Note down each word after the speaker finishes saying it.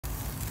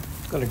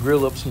Going to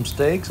grill up some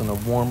steaks on a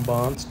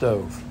WarmBond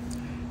stove.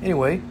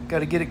 Anyway, got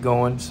to get it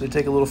going. So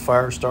take a little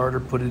fire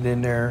starter, put it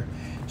in there,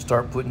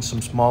 start putting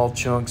some small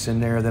chunks in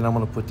there. Then I'm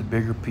going to put the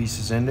bigger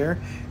pieces in there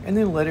and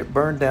then let it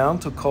burn down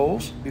to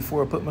coals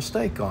before I put my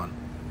steak on.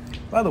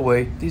 By the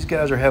way, these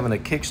guys are having a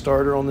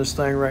Kickstarter on this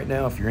thing right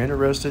now. If you're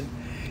interested,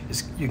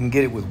 you can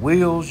get it with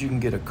wheels, you can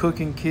get a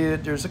cooking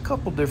kit. There's a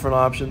couple different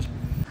options.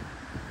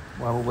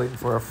 While we're waiting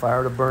for our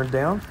fire to burn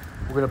down,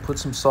 we're going to put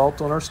some salt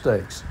on our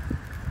steaks.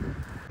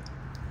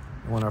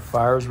 And when our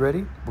fire is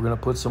ready, we're going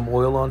to put some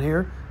oil on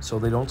here so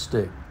they don't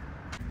stick.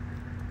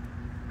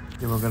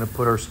 Then we're going to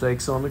put our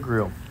steaks on the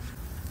grill.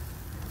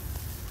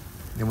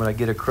 Then when I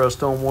get a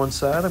crust on one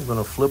side, I'm going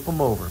to flip them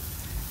over.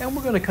 And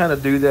we're going to kind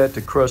of do that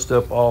to crust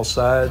up all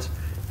sides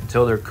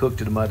until they're cooked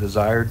to my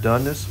desired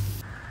doneness.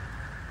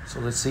 So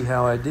let's see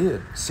how I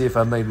did. See if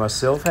I made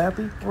myself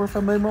happy or if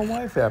I made my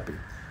wife happy.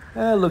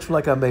 It looks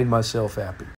like I made myself happy.